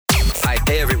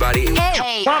Hey, everybody.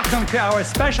 Hey. Welcome to our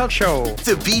special show.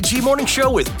 The BG Morning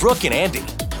Show with Brooke and Andy.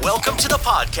 Welcome to the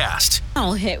podcast.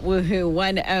 I'll hit Woohoo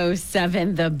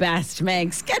 107, the best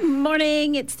mix. Good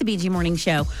morning. It's the BG Morning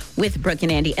Show with Brooke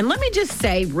and Andy. And let me just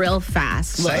say real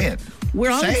fast. Say it.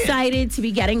 We're all Say it. excited to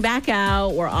be getting back out.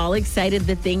 We're all excited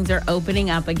that things are opening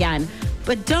up again.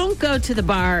 But don't go to the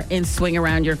bar and swing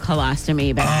around your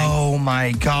colostomy bag. Oh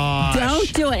my gosh.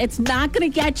 Don't do it. It's not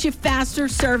going to get you faster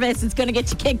service. It's going to get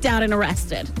you kicked out and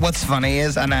arrested. What's funny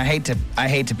is, and I hate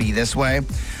to be this way,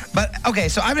 but okay,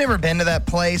 so I've never been to that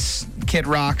place, Kid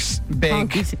Rock's big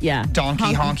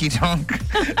donkey honky tonk.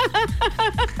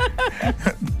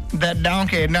 That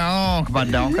donkey donk, but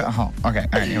donkey. Oh, okay,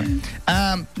 all right, anyway.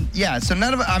 Yeah, so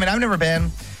I've never been.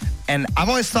 And I've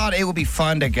always thought it would be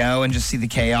fun to go and just see the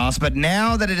chaos. But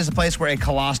now that it is a place where a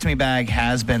colostomy bag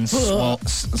has been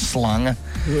slung,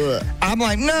 I'm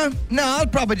like, no, I'll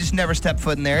probably just never step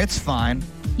foot in there. It's fine.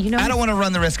 I don't want to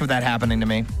run the risk of that happening to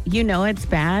me. You know it's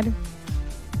bad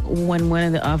when one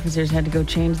of the officers had to go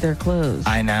change their clothes.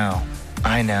 I know.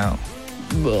 I know.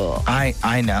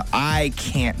 I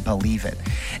can't believe it.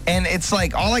 And it's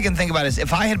like, all I can think about is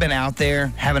if I had been out there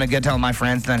having a good time with my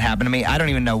friends and that happened to me, I don't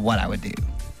even know what I would do.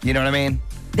 You know what I mean?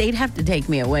 They'd have to take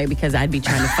me away because I'd be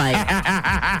trying to fight.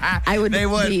 I would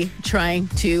be trying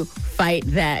to fight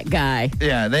that guy.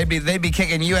 Yeah, they'd be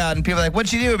kicking you out, and people are like, "What'd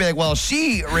she do?" I'd be like, "Well,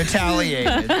 she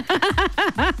retaliated.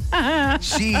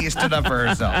 She stood up for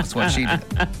herself. That's what she did."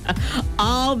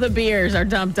 All the beers are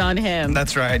dumped on him.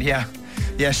 That's right. Yeah,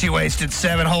 she wasted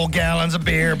 7 whole gallons of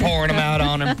beer pouring them out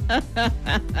on him.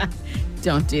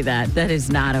 Don't do that. That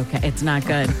is not okay. It's not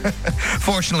good.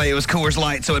 Fortunately, it was Coors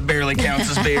Light, so it barely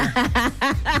counts as beer.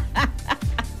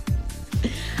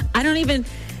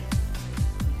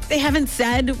 They haven't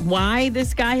said why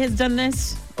this guy has done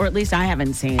this, or at least I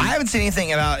haven't seen. I haven't seen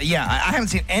anything I haven't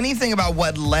seen anything about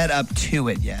what led up to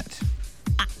it yet.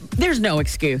 There's no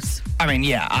excuse. I mean,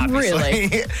 yeah, obviously.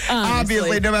 Really?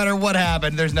 Obviously, no matter what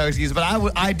happened, there's no excuse.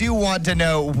 But I do want to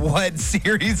know what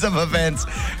series of events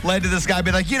led to this guy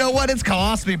being like, you know what, it's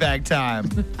colostomy bag time.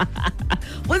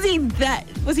 Was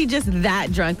he just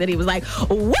that drunk that he was like,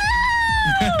 woo!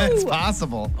 It's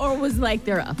possible. Or was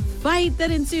there a fight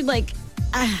that ensued?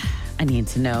 I need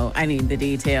to know. I need the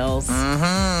details.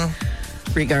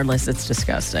 Mm-hmm. Regardless, it's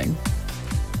disgusting.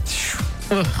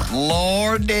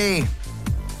 Lordy.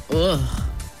 Ugh.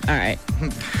 All right.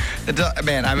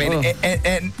 Man, I mean,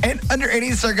 and under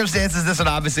any circumstances, this would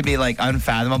obviously be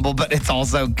unfathomable, but it's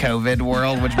also COVID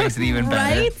world, which makes it even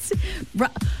better. Right?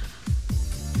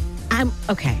 I'm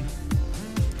okay.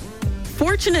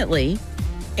 Fortunately,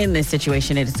 in this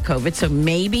situation, it is COVID, so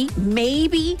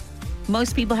maybe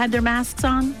most people had their masks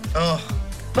on. Oh.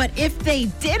 But if they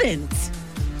didn't,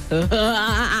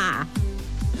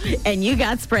 and you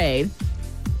got sprayed.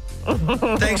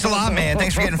 Thanks a lot, man.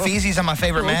 Thanks for getting feces on my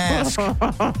favorite mask.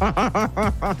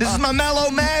 This is my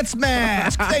Mellow Mats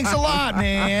mask. Thanks a lot,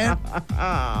 man.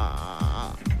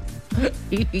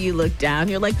 You look down.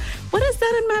 You're like, what is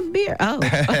that in my beer?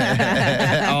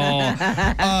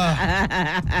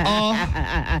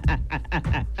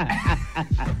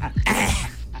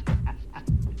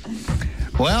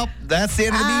 Well, that's the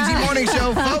end of the BG Morning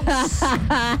Show, folks.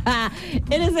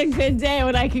 It is a good day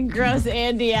when I can gross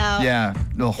Andy out. Yeah.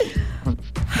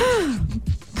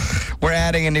 We're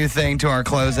adding a new thing to our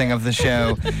closing of the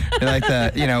show.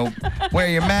 Wear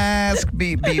your mask,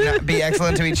 be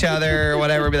excellent to each other, or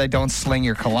whatever. Be like, don't sling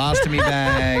your colostomy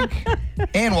bag,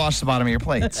 and wash the bottom of your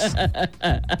plates.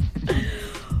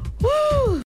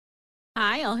 Woo.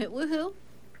 Hi, I'll hit woohoo.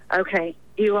 Okay,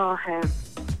 you all have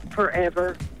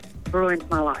forever ruined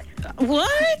my life.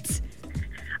 What?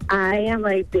 I am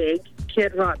a big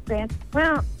Kid Rock fan.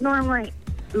 Well, normally,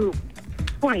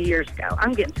 20 years ago.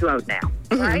 I'm getting too old now,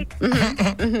 right?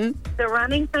 The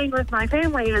running thing with my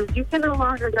family is you can no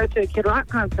longer go to a Kid Rock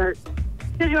concert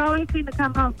because you always seem to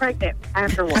come home pregnant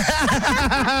afterwards.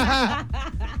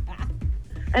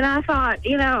 And I thought,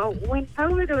 when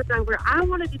COVID was over, I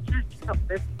wanted to just go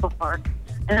this far.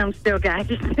 And I'm still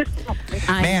gagging this morning.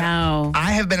 I know.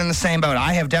 I have been in the same boat.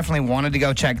 I have definitely wanted to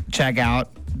go check out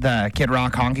the Kid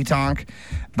Rock honky tonk,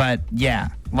 but yeah,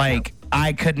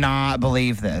 I could not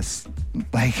believe this.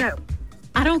 No.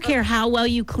 I don't care how well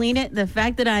you clean it. The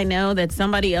fact that I know that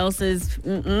somebody else's,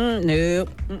 nope.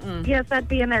 Yes, I'd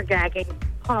be in there gagging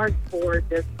hardcore.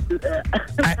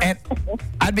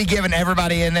 I'd be giving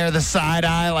everybody in there the side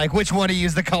eye, which one to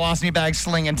use the colostomy bag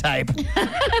slinging type.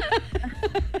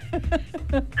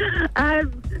 I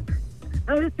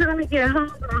was trying to get home,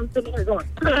 and I'm sitting here going.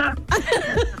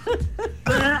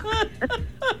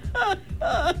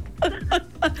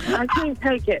 I can't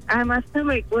take it. My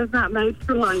stomach was not made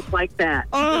for lunch like that.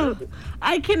 Oh,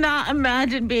 I cannot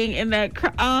imagine being in that.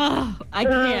 I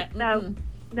can't.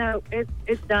 No,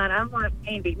 it's done. I'm like,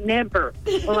 Andy, never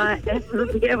will I ever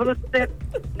be able to sit.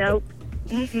 Nope.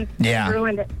 Yeah.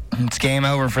 Ruined it. It's game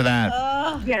over for that.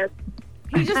 Yes.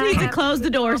 You just need to close the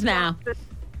doors now.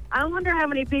 I wonder how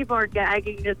many people are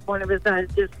gagging this morning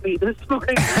besides just me this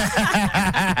morning.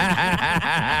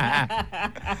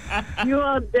 You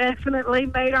all definitely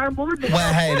made our morning.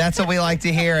 Well, hey, that's what we like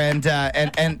to hear.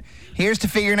 And here's to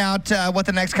figuring out what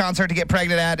the next concert to get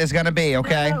pregnant at is going to be,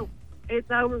 okay? No, it's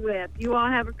over with. You all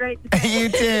have a great day. You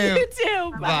too. You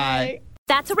too. Bye.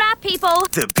 That's a wrap, people.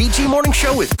 The BG Morning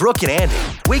Show with Brooke and Andy.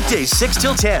 Weekdays 6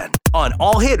 till 10 on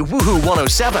All Hit Woohoo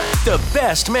 107. The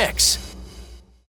best mix.